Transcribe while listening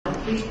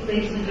Please,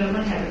 ladies and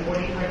gentlemen, have your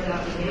boarding cards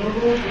out available.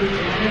 Please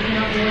remember if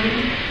not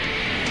boarding.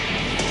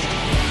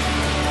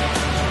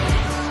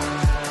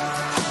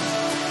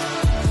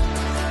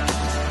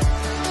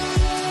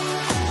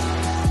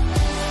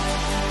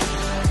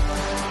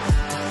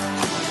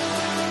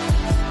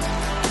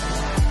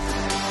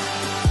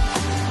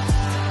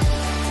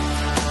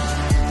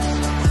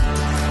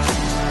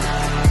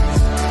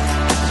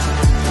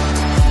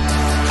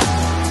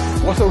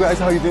 What's up guys,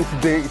 how are you doing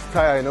today? It's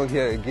Tai Aino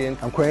here again.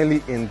 I'm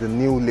currently in the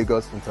new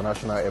Lagos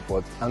International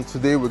Airport, and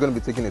today we're going to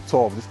be taking a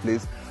tour of this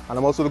place, and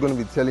I'm also going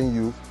to be telling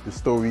you the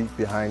story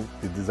behind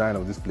the design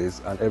of this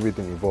place and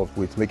everything involved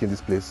with making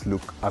this place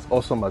look as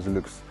awesome as it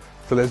looks.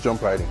 So let's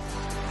jump right in.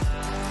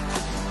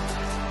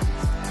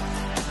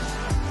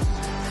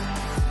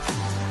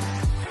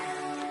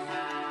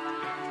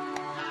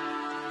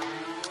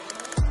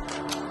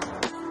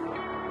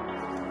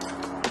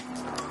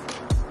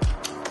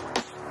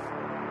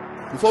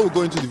 Before we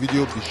go into the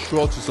video, be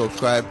sure to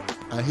subscribe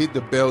and hit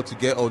the bell to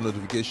get all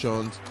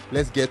notifications.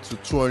 Let's get to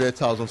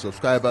 200,000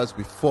 subscribers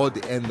before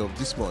the end of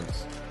this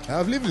month. I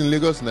have lived in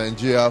Lagos,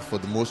 Nigeria for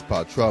the most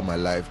part throughout my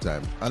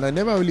lifetime, and I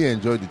never really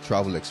enjoyed the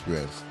travel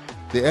experience.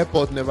 The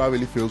airport never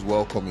really feels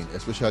welcoming,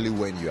 especially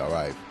when you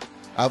arrive.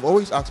 I've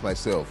always asked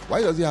myself, why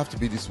does it have to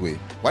be this way?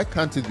 Why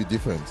can't it be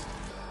different?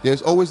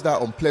 There's always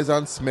that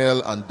unpleasant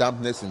smell and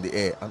dampness in the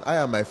air, and I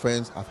and my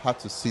friends have had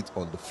to sit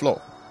on the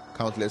floor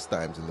countless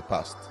times in the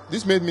past.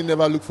 This made me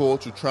never look forward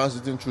to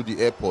transiting through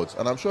the airport,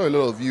 and I'm sure a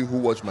lot of you who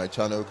watch my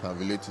channel can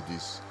relate to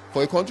this.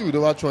 For a country with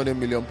over 200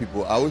 million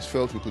people, I always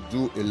felt we could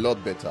do a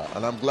lot better,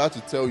 and I'm glad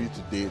to tell you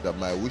today that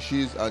my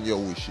wishes and your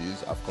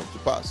wishes have come to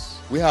pass.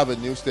 We have a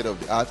new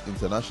state-of-the-art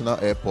international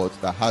airport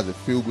that has a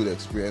feel-good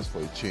experience for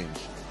a change.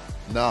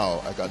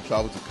 Now I can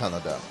travel to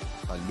Canada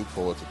and look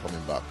forward to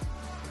coming back.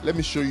 Let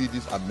me show you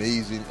this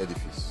amazing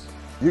edifice.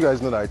 You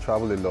guys know that I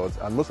travel a lot,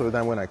 and most of the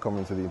time when I come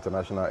into the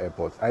international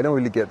airport, I don't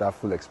really get that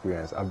full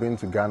experience. I've been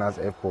to Ghana's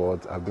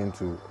airport, I've been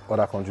to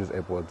other countries'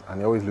 airports,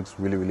 and it always looks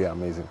really, really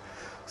amazing.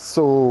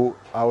 So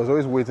I was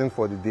always waiting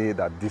for the day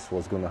that this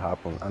was going to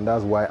happen, and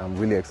that's why I'm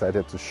really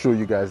excited to show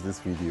you guys this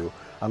video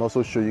and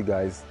also show you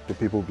guys the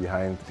people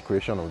behind the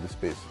creation of this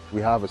space. We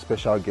have a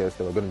special guest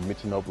that we're going to be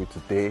meeting up with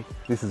today.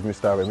 This is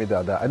Mr. Remi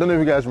Dada. I don't know if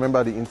you guys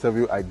remember the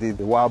interview I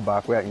did a while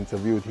back where I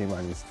interviewed him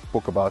and he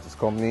spoke about his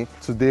company.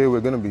 Today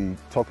we're going to be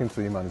talking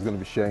to him and he's going to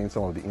be sharing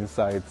some of the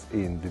insights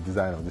in the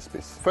design of this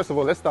space. First of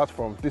all, let's start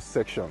from this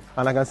section.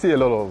 And I can see a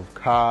lot of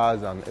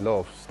cars and a lot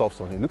of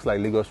stuff on here. It looks like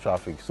Lagos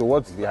traffic. So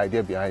what's the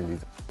idea behind it?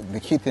 The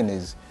key thing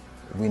is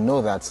we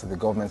know that the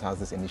government has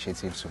this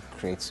initiative to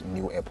create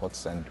new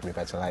airports and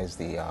revitalize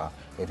the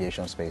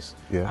aviation space.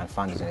 Yeah, and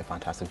FAN is doing a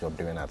fantastic job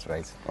doing that,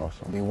 right?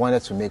 Awesome. We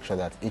wanted to make sure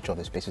that each of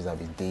the spaces that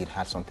we did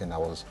had something that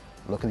was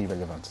locally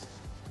relevant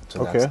to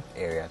that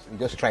area. We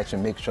just tried to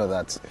make sure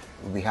that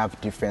we have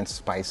different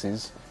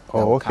spices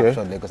that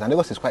capture Lagos. And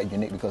Lagos is quite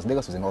unique because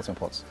Lagos is a melting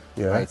pot.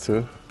 Yeah, right?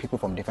 True. People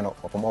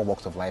from all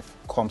walks of life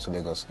come to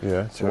Lagos.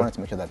 Yeah, so we wanted to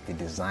make sure that the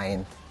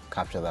design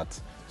capture that.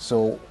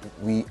 So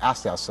we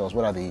asked ourselves,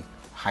 what are the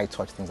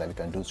high-touch things that we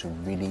can do to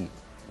really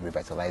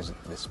revitalize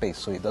the space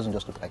so it doesn't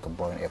just look like a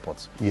boring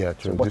airport. Yeah,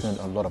 true. So we brought in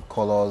a lot of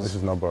colors. This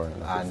is not boring.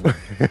 And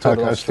told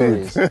a lot of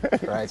stories,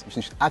 right?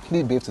 You should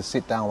actually be able to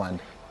sit down and,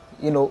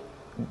 you know,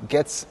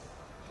 get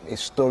a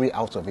story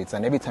out of it.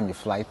 And every time you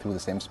fly through the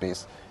same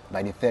space,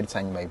 by the third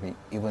time you might be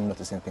even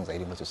noticing things that you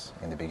didn't notice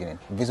in the beginning.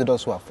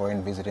 Visitors who are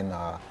foreign visiting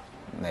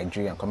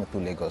Nigeria and coming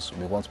through Lagos,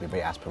 we want to be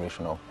very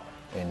aspirational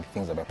in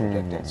things that we're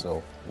projecting.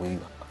 So we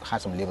had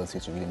some liberty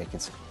to really make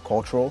it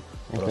cultural,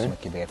 but also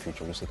make it very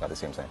futuristic at the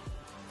same time.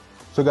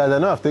 So guys, I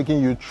know I've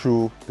taken you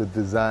through the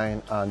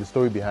design and the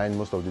story behind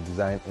most of the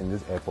design in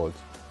this airport.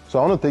 So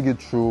I want to take you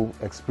through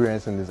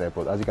experience in this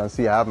airport. As you can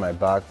see, I have my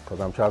bag because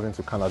I'm traveling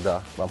to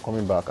Canada, but I'm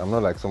coming back. I'm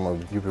not like some of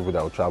you people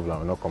that will travel and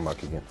will not come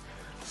back again.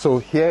 So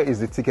here is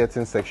the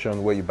ticketing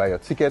section where you buy your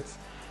tickets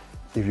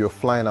if you're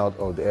flying out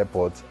of the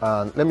airport.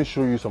 And let me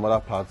show you some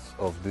other parts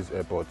of this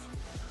airport.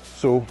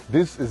 So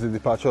this is the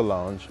departure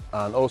lounge,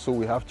 and also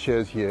we have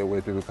chairs here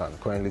where people can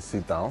currently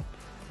sit down.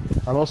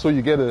 And also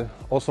you get an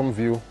awesome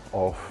view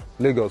of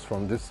Lagos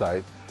from this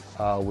side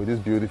with this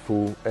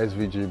beautiful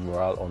SVG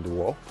mural on the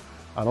wall.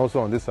 And also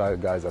on this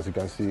side, guys, as you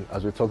can see,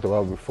 as we talked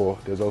about before,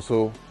 there's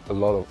also a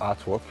lot of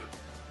artwork.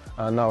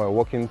 And now we're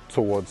walking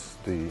towards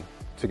the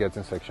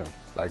ticketing section,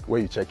 like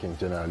where you check in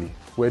generally,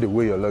 where they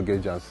weigh your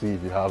luggage and see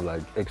if you have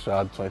like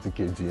extra 20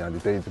 kg and they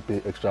tell you to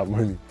pay extra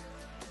money.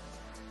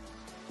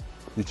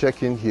 You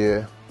check in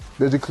here,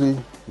 basically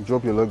you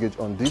drop your luggage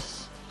on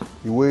this,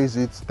 you weigh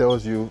it,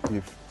 tells you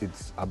if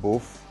it's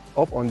above.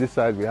 Up on this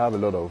side we have a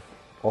lot of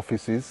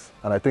offices,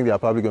 and I think they are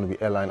probably going to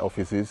be airline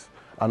offices.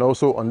 And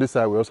also on this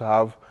side we also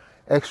have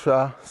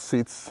extra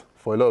seats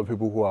for a lot of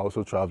people who are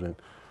also traveling.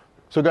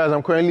 So guys,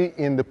 I'm currently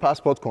in the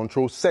passport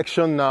control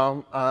section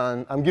now,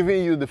 and I'm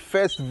giving you the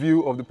first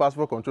view of the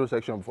passport control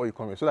section before you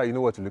come here so that you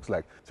know what it looks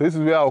like. So this is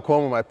where I'll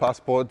come with my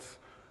passport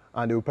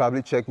and they will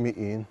probably check me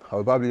in.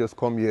 I'll probably just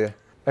come here.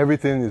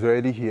 Everything is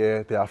already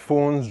here. There are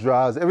phones,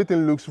 drawers,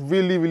 everything looks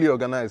really, really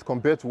organized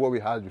compared to what we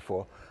had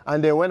before.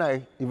 And then when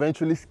I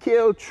eventually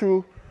scale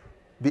through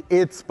the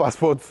 8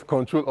 passport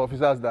control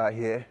officers that are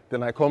here,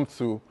 then I come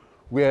to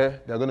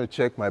where they're going to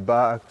check my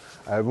bag.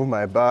 I remove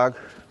my bag,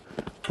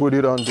 put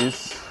it on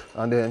this,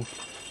 and then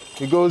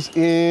it goes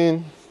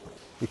in,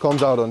 it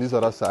comes out on this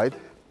other side,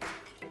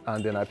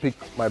 and then I pick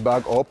my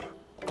bag up.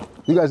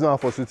 You guys know how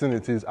frustrating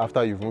it is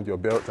after you've moved your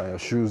belt and your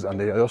shoes and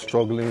then you're just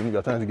struggling,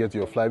 you're trying to get to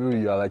your flight,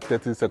 maybe you're like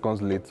 30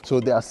 seconds late. So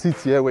there are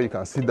seats here where you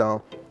can sit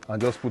down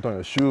and just put on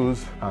your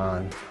shoes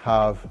and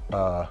have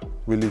a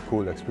really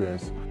cool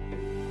experience.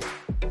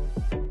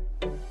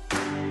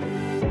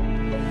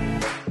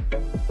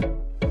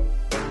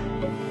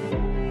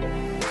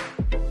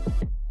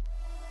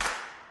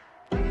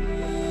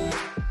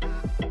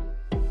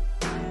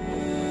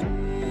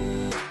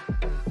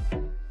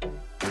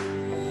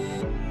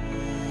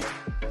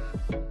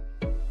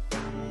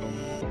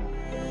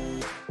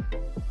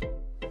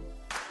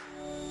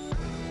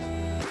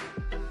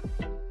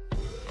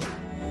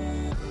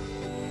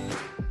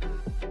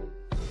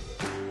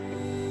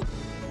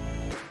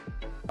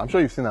 I'm sure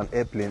you've seen an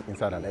airplane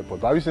inside an airport,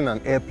 but have you seen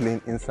an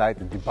airplane inside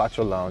the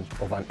departure lounge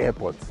of an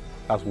airport?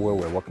 That's where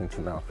we're walking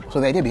to now.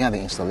 So the idea behind the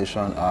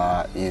installation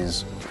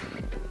is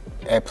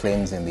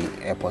airplanes in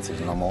the airport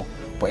is normal,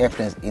 but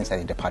airplanes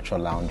inside the departure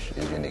lounge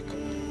is unique,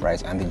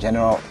 right? And the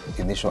general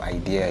initial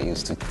idea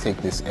is to take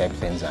these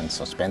airplanes and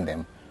suspend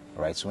them,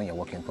 right? So when you're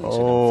walking through,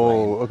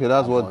 okay,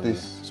 that's what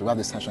this. So we have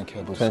this tension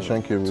cables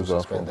to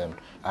suspend them.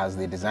 As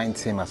the design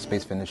team at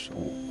Space Finish,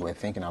 we're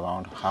thinking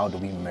around how do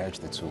we merge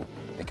the two.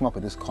 They came up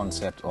with this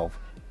concept of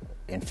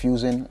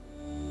infusing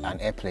an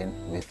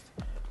airplane with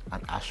an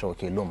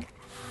Ashoke loom.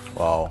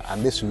 Wow.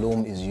 And this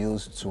loom is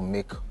used to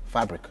make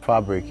fabric.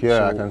 Fabric,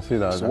 yeah, I can see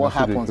that. So what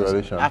happens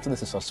is, after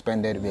this is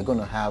suspended, we're going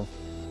to have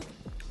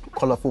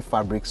colorful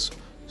fabrics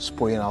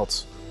spraying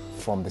out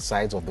from the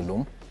sides of the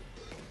loom,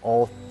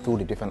 all through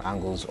the different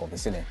angles of the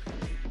ceiling.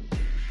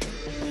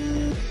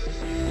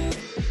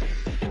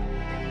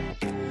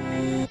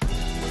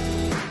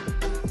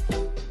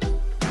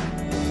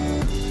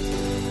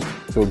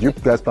 So do you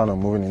guys plan on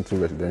moving into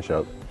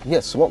residential?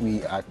 Yes, so what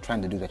we are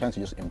trying to do, we're trying to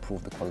just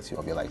improve the quality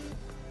of your life,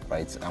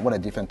 right? And what are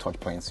different touch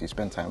points? You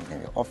spend time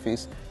in your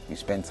office, you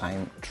spend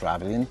time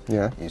traveling,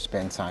 you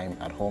spend time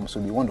at home.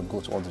 So we want to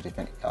go to all the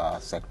different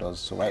sectors.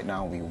 So right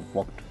now we've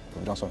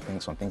done some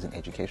things in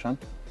education,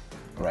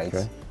 right?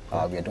 Okay.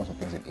 We have done some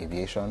things in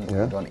aviation,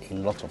 we've done a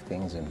lot of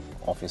things in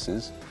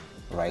offices,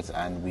 right?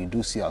 And we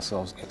do see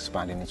ourselves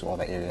expanding into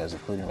other areas,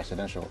 including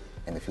residential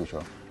in the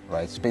future.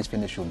 Right, Space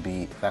Finish should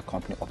be that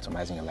company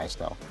optimizing your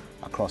lifestyle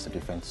across the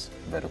different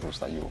verticals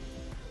that you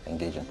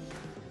engage in.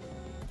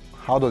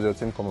 How does your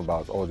team come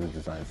about all these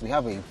designs? We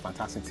have a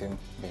fantastic team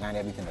behind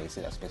everything that you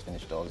see that Space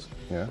Finish does.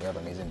 Yeah. We have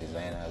amazing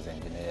designers,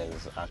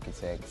 engineers,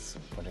 architects,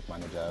 project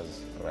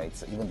managers, right?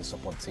 So even the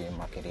support team,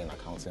 marketing,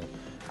 accounting,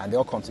 and they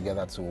all come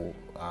together to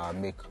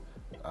make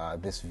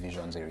these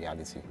visions a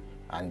reality.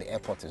 And the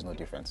airport is no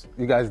different.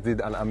 You guys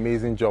did an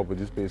amazing job with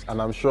this place, and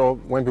I'm sure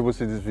when people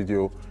see this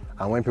video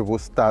and when people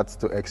start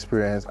to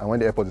experience and when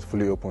the airport is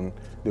fully open,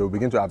 they will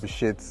begin to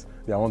appreciate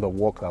the amount of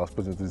work that was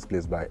put into this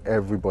place by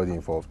everybody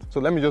involved. So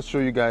let me just show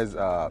you guys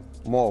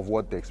more of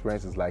what the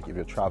experience is like if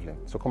you're traveling.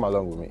 So come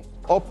along with me.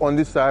 Up on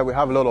this side, we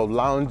have a lot of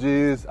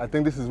lounges. I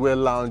think this is where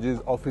lounges,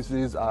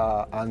 offices,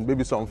 and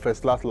maybe some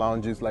first class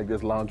lounges, like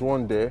there's lounge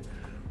 1 there,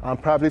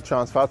 and probably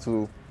transfer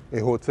to a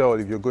hotel.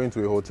 If you're going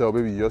to a hotel,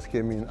 maybe you just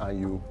came in and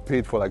you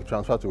paid for like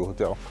transfer to a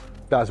hotel.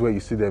 That's where you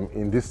see them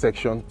in this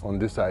section on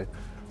this side.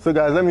 So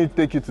guys, let me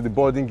take you to the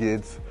boarding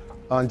gates.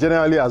 And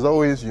generally, as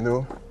always, you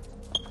know,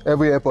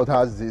 every airport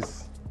has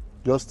this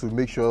just to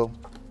make sure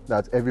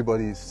that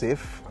everybody is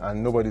safe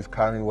and nobody's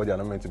carrying what they're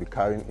not meant to be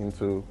carrying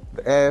into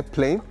the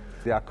airplane.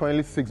 There are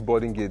currently 6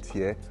 boarding gates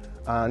here.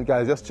 And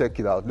guys, just check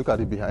it out. Look at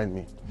it behind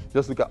me.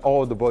 Just look at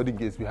all the boarding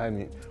gates behind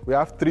me. We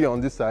have 3 on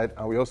this side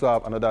and we also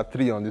have another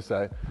 3 on this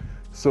side.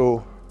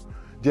 So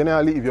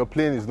generally, if your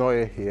plane is not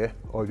here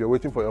or if you're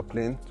waiting for your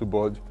plane to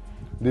board,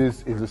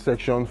 this is the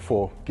section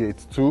for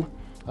gate 2.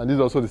 And this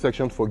is also the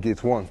section for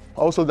gate 1.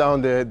 Also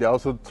down there, there are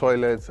also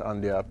toilets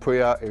and there are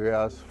prayer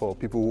areas for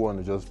people who want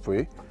to just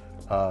pray.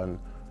 And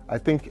I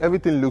think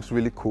everything looks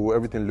really cool.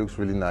 Everything looks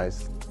really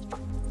nice.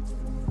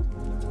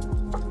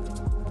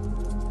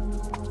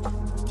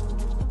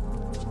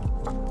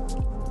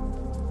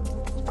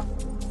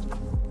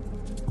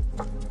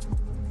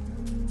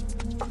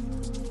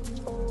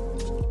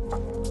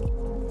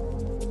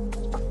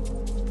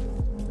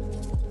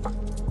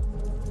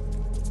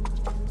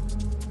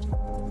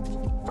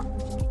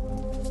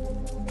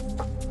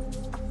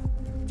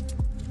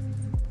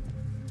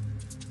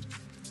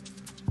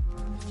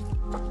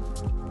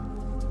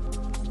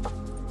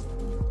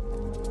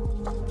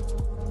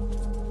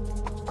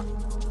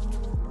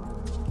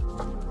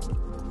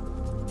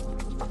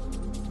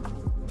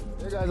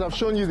 Guys, I've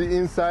shown you the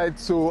inside,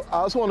 so I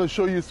also want to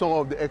show you some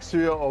of the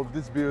exterior of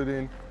this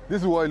building.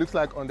 This is what it looks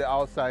like on the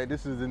outside.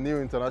 This is the new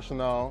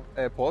international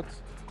airport.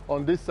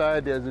 On this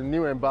side, there's a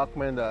new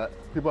embankment that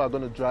people are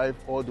going to drive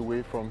all the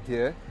way from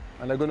here,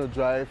 and they're going to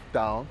drive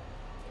down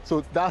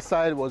So that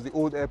side was the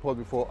old airport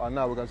before, and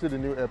now we can see the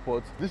new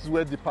airport. This is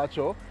where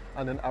departure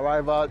and then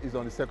arrival is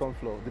on the second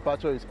floor.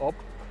 Departure is up,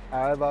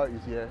 arrival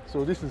is here.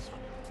 So this is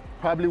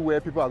probably where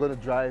people are going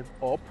to drive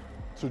up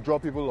to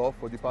drop people off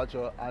for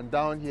departure, and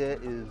down here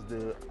is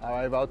the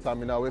arrival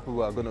terminal where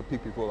people are going to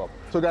pick people up.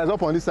 So guys,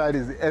 up on this side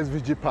is the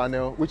SVG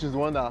panel, which is the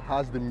one that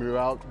has the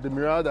mirror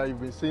that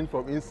you've been seeing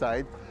from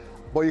inside.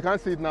 But you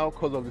can't see it now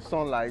because of the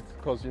sunlight,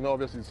 because you know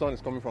obviously the sun is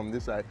coming from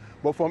this side.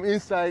 But from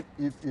inside,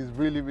 it is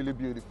really, really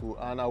beautiful.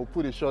 And I will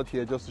put a shot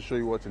here just to show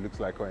you what it looks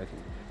like currently.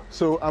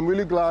 So I'm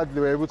really glad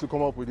they were able to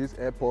come up with this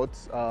airport.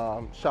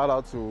 Shout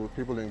out to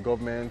people in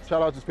government.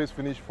 Shout out to Space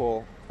Finish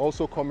for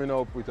also coming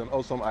up with an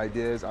awesome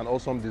ideas and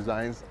awesome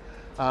designs.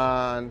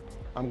 And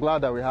I'm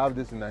glad that we have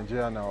this in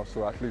Nigeria now.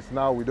 So at least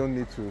now we don't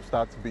need to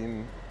start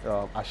being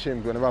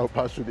ashamed whenever we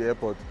pass through the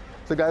airport.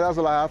 So guys, that's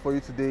all I have for you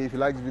today. If you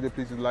like this video,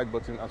 please hit the like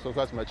button and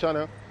subscribe to my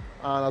channel.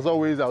 And as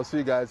always, I'll see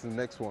you guys in the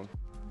next one.